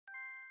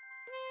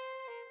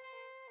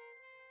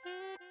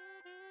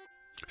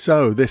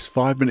So this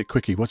 5-minute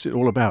quickie, what's it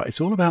all about? It's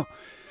all about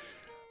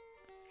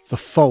the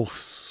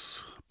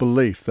false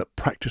belief that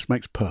practice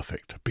makes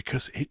perfect,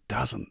 because it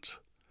doesn't.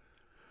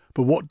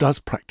 But what does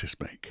practice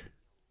make?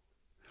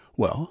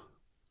 Well,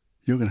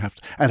 you're going to have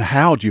to. And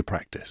how do you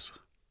practice?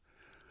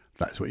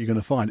 That's what you're going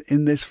to find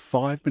in this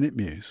 5-minute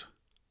muse.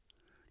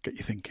 Get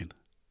you thinking.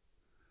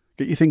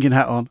 Get your thinking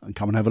hat on and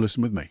come and have a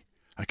listen with me.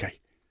 Okay.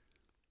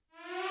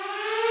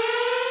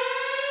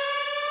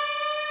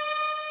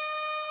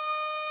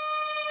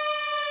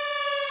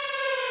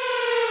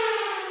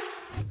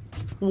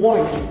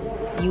 Warning,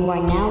 you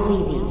are now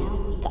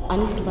leaving the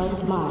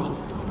unplugged mind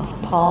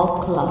of Paul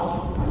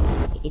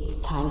Clough. It's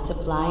time to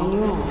fly on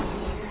your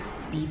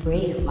own. Be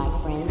brave, my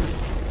friend.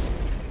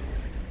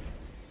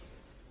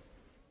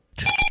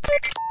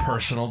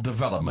 Personal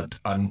Development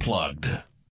Unplugged.